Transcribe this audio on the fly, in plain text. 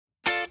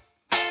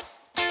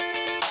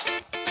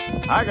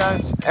Hi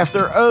guys.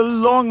 After a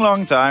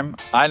long time,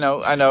 I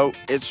know,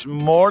 it's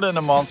more than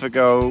a month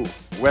ago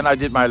when I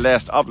did my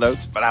last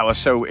upload, but I was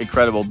so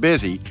incredible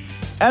busy.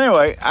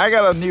 Anyway, I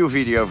got a new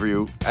video for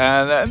you,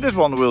 and this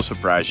one will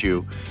surprise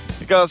you,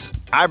 because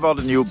I bought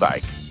a new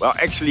bike. Well,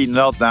 actually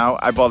not now,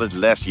 I bought it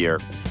last year.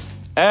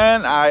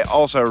 And I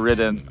also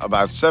ridden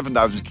about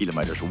 7,000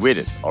 kilometers with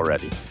it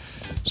already.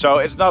 So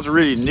it's not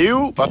really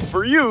new, but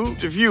for you,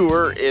 the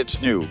viewer,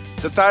 it's new.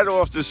 The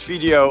title of this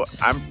video,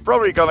 I'm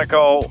probably gonna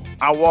call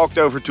I walked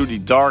over to the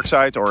dark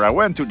side, or I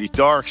went to the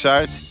dark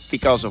side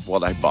because of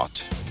what I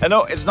bought. And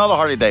no, it's not a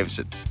Harley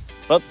Davidson.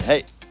 But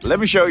hey,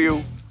 let me show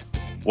you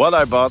what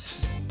I bought.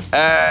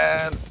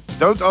 And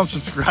don't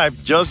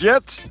unsubscribe just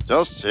yet.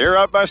 Just hear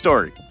out my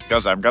story,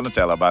 because I'm gonna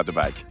tell about the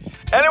bike.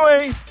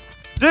 Anyway,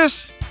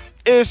 this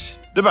is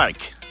the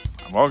bike.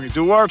 I'm walking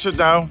towards it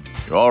now.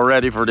 You all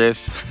ready for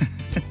this?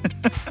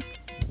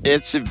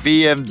 It's a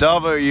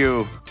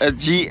BMW, a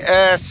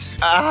GS.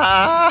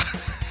 Ah.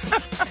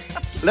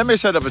 Let me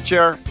set up a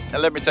chair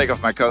and let me take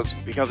off my coat,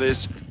 because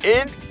it's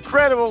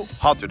incredible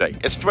hot today.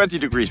 It's 20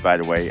 degrees, by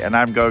the way, and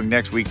I'm going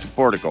next week to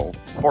Portugal.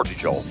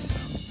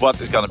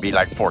 But it's gonna be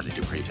like 40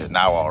 degrees, and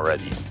now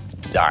already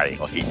dying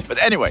of heat. But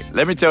anyway,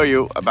 let me tell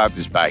you about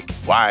this bike.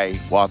 Why,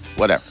 what,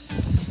 whatever.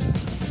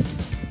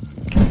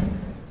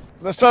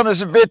 The sun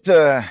is a bit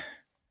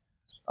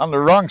on the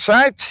wrong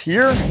side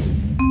here.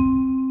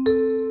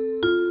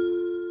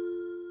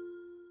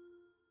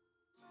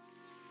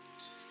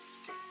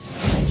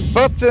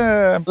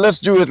 But let's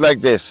do it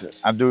like this.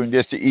 I'm doing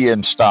this to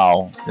Ian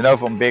style, you know,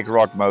 from Big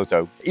Rock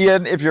Moto.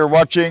 Ian, if you're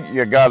watching,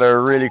 you got a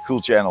really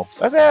cool channel.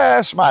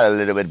 But smile a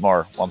little bit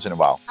more once in a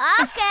while.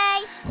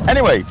 Okay.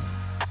 Anyway,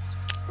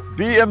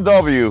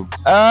 BMW.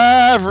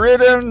 I've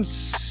ridden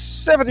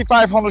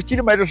 7,500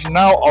 kilometers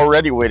now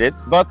already with it,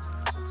 but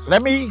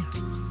let me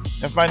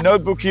have my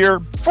notebook here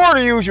for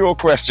the usual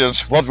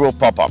questions. What will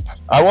pop up?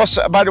 I was,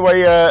 by the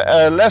way,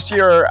 last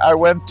year I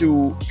went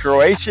to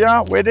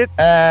Croatia with it,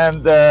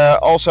 and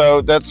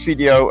also that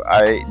video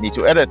I need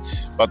to edit,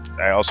 but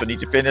I also need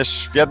to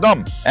finish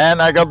Vietnam.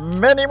 And I got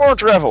many more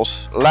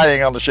travels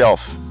lying on the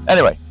shelf.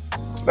 Anyway,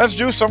 let's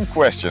do some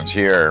questions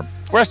here.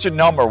 Question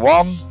number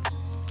one: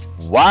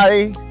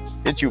 why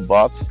did you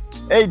bought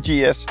a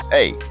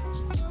GSA?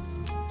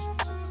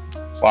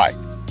 Why?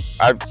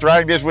 I'm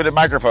trying this with a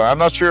microphone. I'm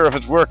not sure if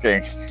it's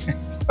working.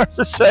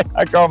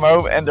 I come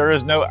home and there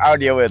is no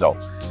audio at all.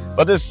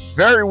 But it's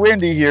very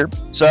windy here,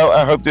 so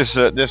I hope this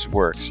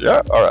works.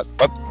 Yeah, all right.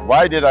 But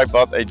why did I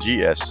bought a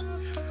GS?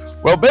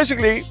 Well,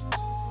 basically,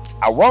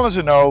 I wanted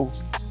to know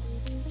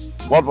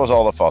what was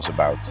all the fuss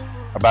about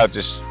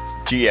this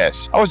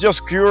GS. I was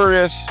just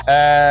curious,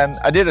 and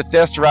I did a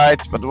test ride,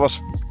 but it was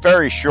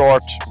very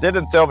short.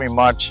 Didn't tell me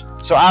much.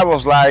 So I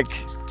was like,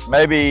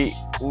 maybe.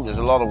 Ooh, there's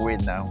a lot of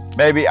wind now.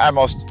 Maybe I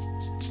must.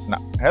 No.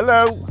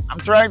 Hello, I'm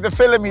trying to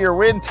film your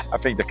wind. I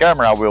think the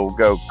camera will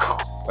go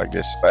like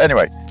this. But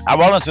anyway, I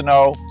wanted to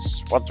know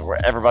what were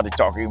everybody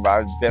talking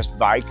about, best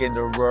bike in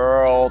the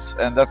world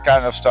and that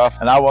kind of stuff.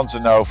 And I want to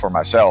know for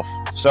myself.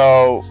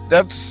 So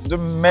that's the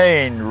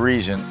main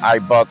reason I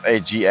bought a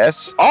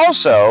GS.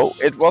 Also,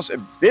 it was a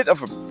bit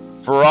of a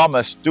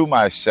promise to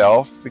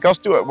myself, because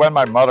when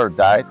my mother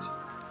died,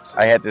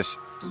 I had this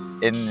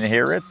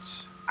inherit.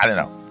 I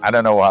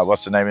don't know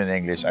what's the name in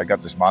English. I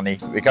got this money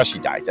because she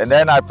died. And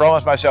then I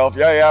promised myself,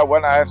 yeah,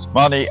 when I have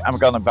money, I'm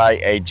gonna buy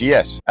a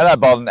GS. And I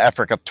bought an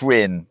Africa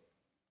Twin.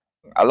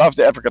 I love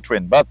the Africa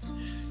Twin, but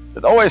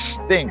it always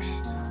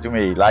stinks to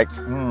me, like,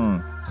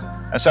 And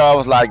so I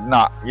was like,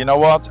 nah, you know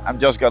what? I'm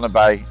just gonna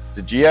buy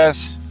the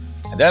GS.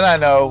 And then I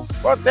know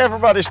what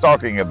everybody's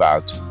talking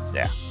about.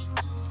 Yeah,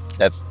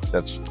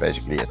 that's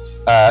basically it.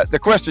 The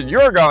question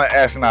you're gonna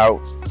ask now,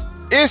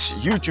 is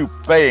YouTube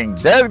paying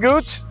that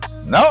good?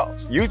 No,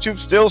 YouTube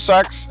still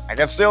sucks. I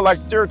get still like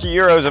 30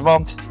 euros a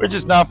month, which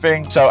is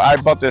nothing. So I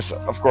bought this,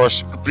 of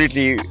course,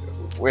 completely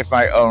with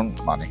my own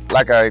money.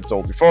 Like I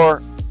told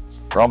before,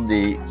 from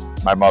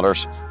my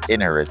mother's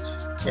inherit.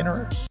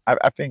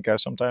 I think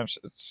sometimes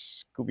it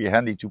could be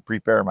handy to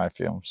prepare my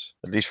films,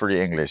 at least for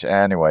the English.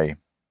 Anyway,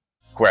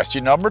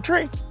 question number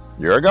 3.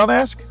 You're gonna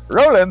ask,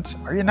 Roland,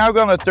 are you now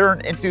gonna turn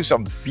into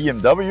some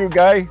BMW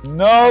guy?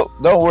 No,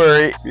 don't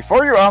worry.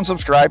 Before you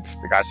unsubscribe,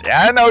 because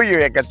yeah, I know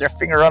you got your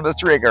finger on the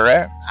trigger,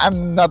 eh?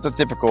 I'm not the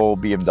typical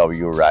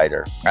BMW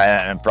rider,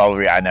 and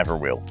probably I never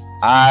will.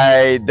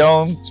 I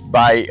don't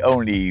buy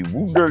only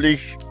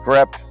Wunderlich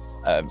crap.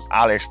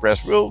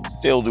 AliExpress will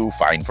still do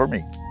fine for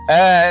me.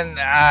 And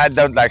I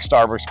don't like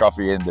Starbucks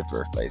coffee in the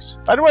first place.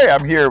 By the way,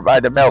 I'm here by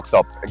the milk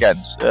tub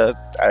again.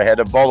 I had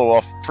a bottle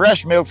of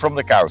fresh milk from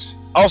the cows.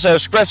 Also,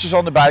 scratches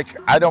on the bike,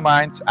 I don't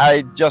mind.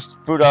 I just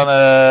put on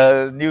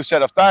a new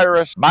set of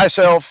tires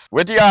myself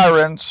with the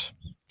irons.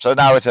 So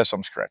now it has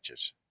some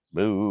scratches.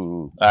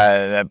 Boo.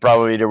 And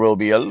probably there will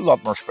be a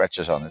lot more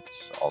scratches on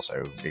it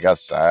also,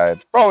 because I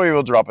probably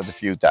will drop it a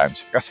few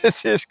times, because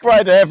it is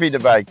quite heavy, the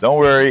bike. Don't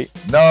worry.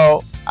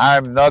 No,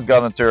 I'm not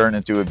gonna turn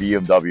into a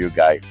BMW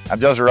guy. I'm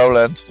just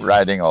Roland,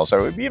 riding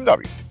also a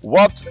BMW.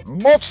 What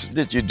mods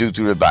did you do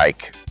to the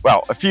bike?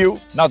 Well, a few,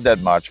 not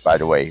that much, by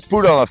the way.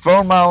 Put on a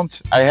phone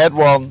mount. I had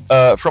one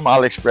from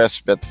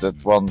AliExpress, but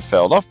that one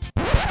fell off.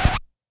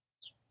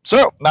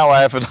 So now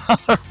I have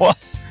another one.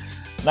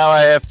 Now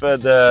I have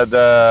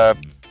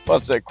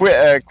what's a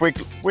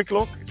quick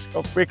look? It's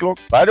called quick look.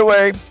 By the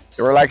way,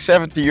 they were like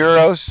 70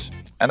 euros,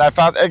 and I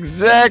found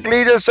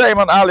exactly the same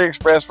on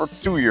AliExpress for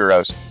 2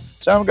 euros.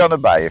 So I'm gonna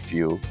buy a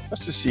few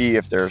just to see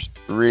if there's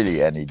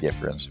really any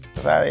difference,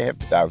 because I have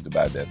doubt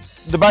about that.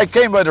 The bike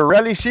came with a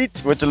rally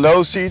seat, with the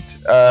low seat,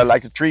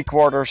 like the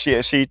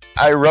 3/4 seat.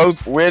 I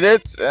rode with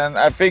it, and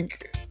I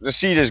think the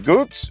seat is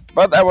good,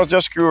 but I was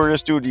just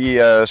curious to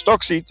the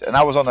stock seat, and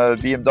I was on a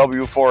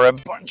BMW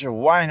forum. Bunch of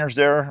whiners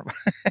there.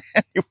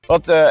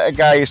 But a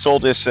guy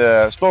sold this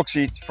stock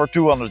seat for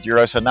 200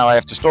 euros, and now I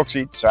have the stock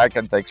seat, so I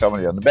can take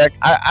somebody on the back.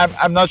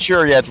 I'm not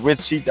sure yet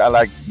which seat I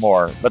like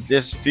more, but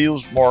this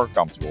feels more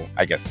comfortable,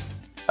 I guess.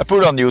 I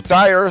put on new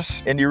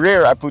tires. In the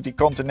rear, I put the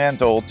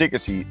Continental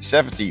TKC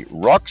 70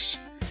 Rocks,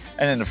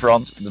 and in the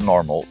front, the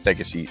normal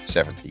TKC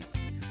 70.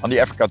 On the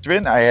Africa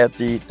Twin, I had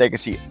the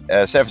TKC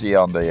 70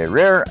 on the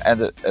rear and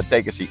the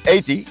TKC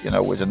 80, you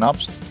know, with the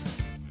knobs,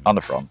 on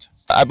the front.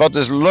 I bought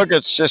this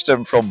luggage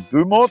system from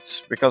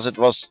Bumod because it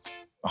was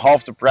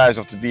half the price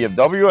of the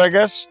BMW, I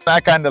guess. I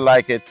kind of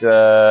like it,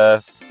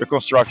 the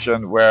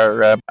construction,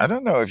 where I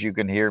don't know if you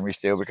can hear me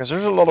still, because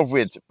there's a lot of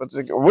wind, but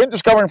the wind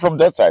is coming from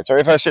that side. So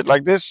if I sit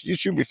like this, you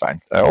should be fine.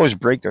 I always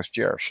break those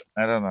chairs.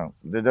 I don't know.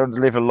 They don't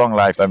live a long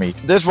life by me.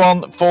 This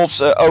one folds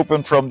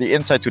open from the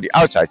inside to the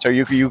outside, so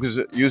you can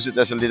use it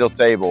as a little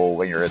table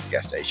when you're at the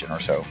gas station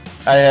or so.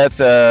 I had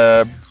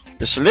the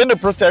cylinder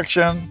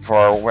protection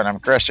for when I'm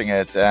crashing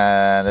it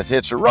and it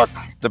hits a rock,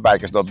 the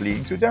bike is not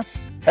bleeding to death.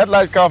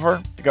 Headlight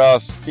cover,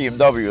 because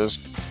BMW is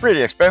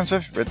pretty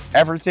expensive with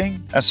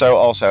everything, and so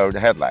also the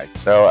headlight.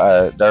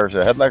 So there's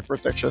a headlight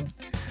protection.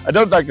 I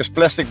don't like these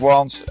plastic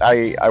ones.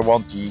 I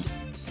want the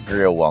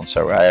grill one,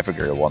 so I have a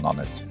grill one on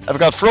it. I've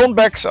got front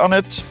backs on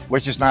it,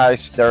 which is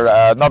nice.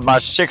 They're not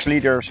much, 6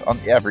 liters on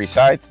every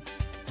side.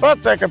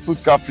 But I can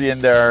put coffee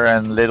in there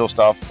and little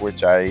stuff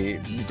which I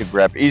need to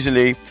grab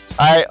easily.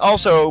 I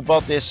also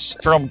bought this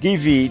from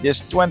Givi,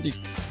 this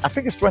I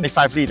think it's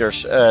 25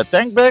 liters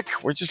tank bag,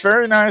 which is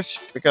very nice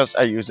because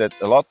I use it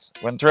a lot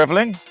when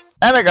traveling.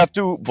 And I got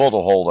 2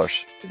 bottle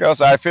holders because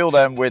I fill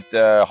them with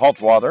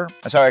hot water,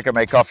 and so I can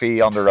make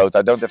coffee on the road.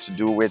 I don't have to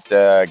do with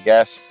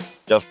gas,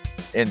 just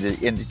in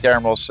the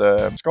thermos.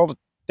 It's called a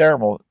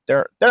thermo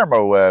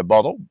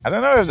bottle. I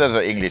don't know if that's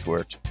an English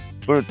word.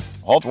 Put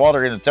hot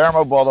water in a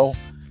thermo bottle,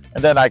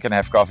 and then I can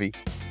have coffee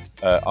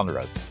on the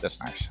road. That's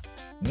nice.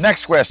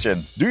 Next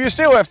question. Do you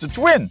still have the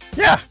Twin?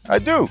 Yeah, I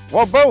do.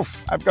 Well,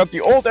 both. I've got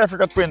the old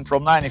Africa Twin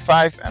from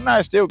 95, and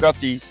I still got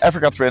the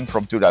Africa Twin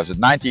from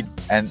 2019.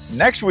 And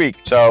next week,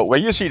 so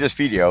when you see this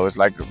video, it's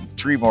like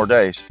 3 more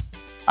days,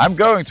 I'm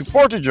going to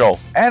Portugal,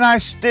 and I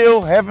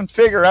still haven't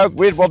figured out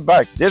with what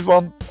bike, this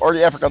one or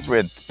the Africa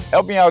Twin.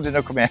 Help me out in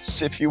the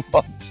comments if you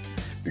want,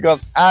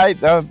 because I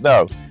don't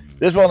know.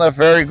 This one has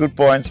very good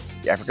points.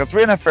 The Africa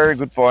Twin has very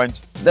good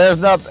points. There's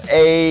not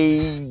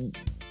a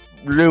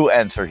real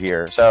answer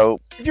here,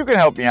 so if you can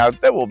help me out,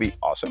 that will be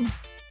awesome.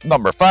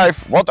 Number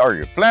 5, what are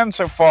your plans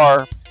so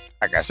far?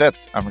 Like I said,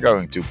 I'm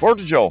going to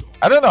Portugal.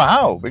 I don't know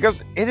how,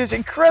 because it is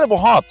incredible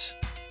hot.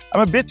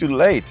 I'm a bit too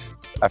late,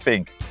 I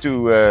think,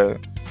 to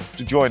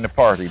join the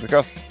party,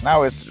 because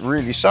now it's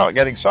really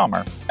getting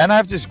summer. And I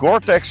have this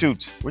Gore-Tex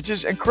suit, which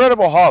is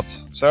incredible hot,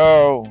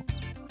 so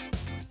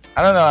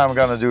I don't know how I'm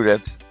gonna do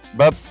that.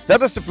 But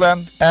that is the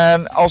plan,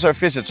 and also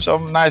visit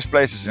some nice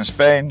places in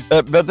Spain.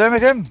 But then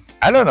again,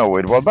 I don't know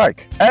with what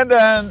bike. And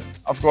then,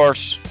 of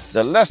course,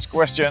 the last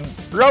question.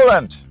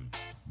 Roland,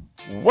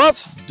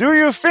 what do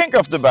you think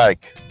of the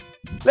bike?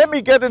 Let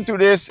me get into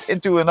this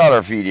into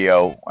another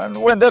video.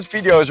 And when that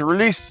video is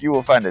released, you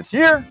will find it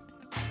here.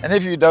 And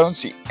if you don't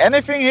see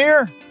anything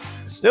here,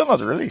 it's still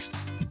not released.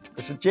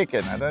 It's a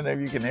chicken. I don't know if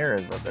you can hear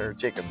it, but there are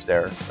chickens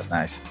there. That's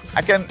nice.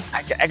 I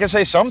can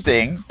say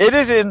something. It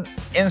is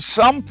in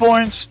some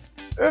points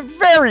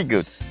very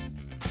good,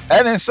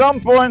 and in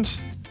some points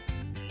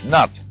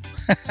not.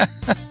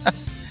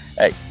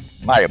 Hey,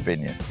 my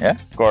opinion. Yeah.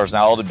 Of course,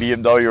 now all the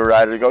BMW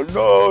riders go,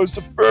 "No, it's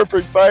the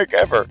perfect bike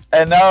ever."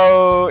 And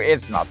no,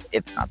 it's not.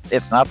 It's not.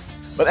 It's not.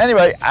 But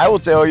anyway, I will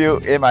tell you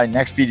in my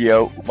next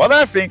video what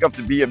I think of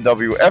the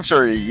BMW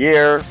after a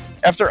year,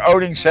 after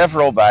owning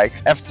several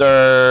bikes,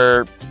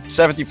 after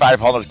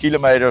 7,500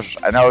 kilometers.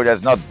 I know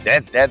that's not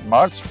that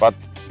much, but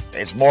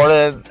it's more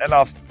than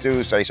enough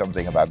to say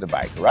something about the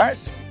bike, right?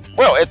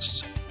 Well,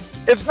 it's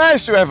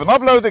nice to have an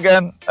upload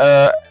again.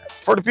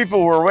 For the people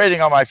who are waiting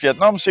on my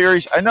Vietnam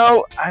series, I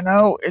know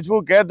it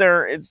will get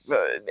there. It's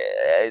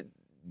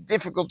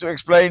difficult to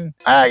explain.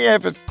 I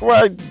have it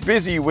quite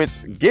busy with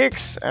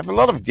gigs. I have a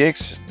lot of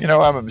gigs. You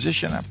know, I'm a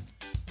musician.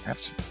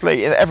 have to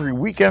play it every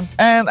weekend,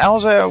 and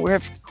also we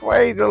have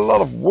quite a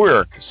lot of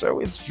work, so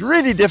it's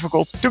really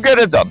difficult to get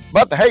it done.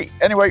 But hey,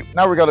 anyway,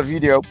 now we got a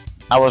video.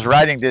 I was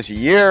writing this a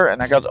year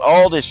and I got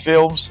all these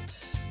films,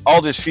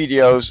 all these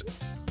videos,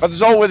 but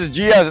it's all with a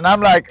GS, and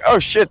I'm like, oh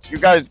shit, you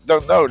guys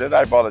don't know that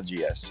I bought a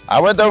GS. I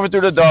went over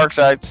to the dark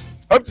side.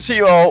 Hope to see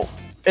you all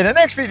in the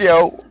next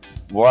video,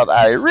 what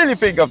I really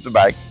think of the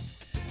bike.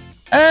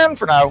 And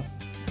for now,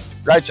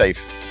 ride safe.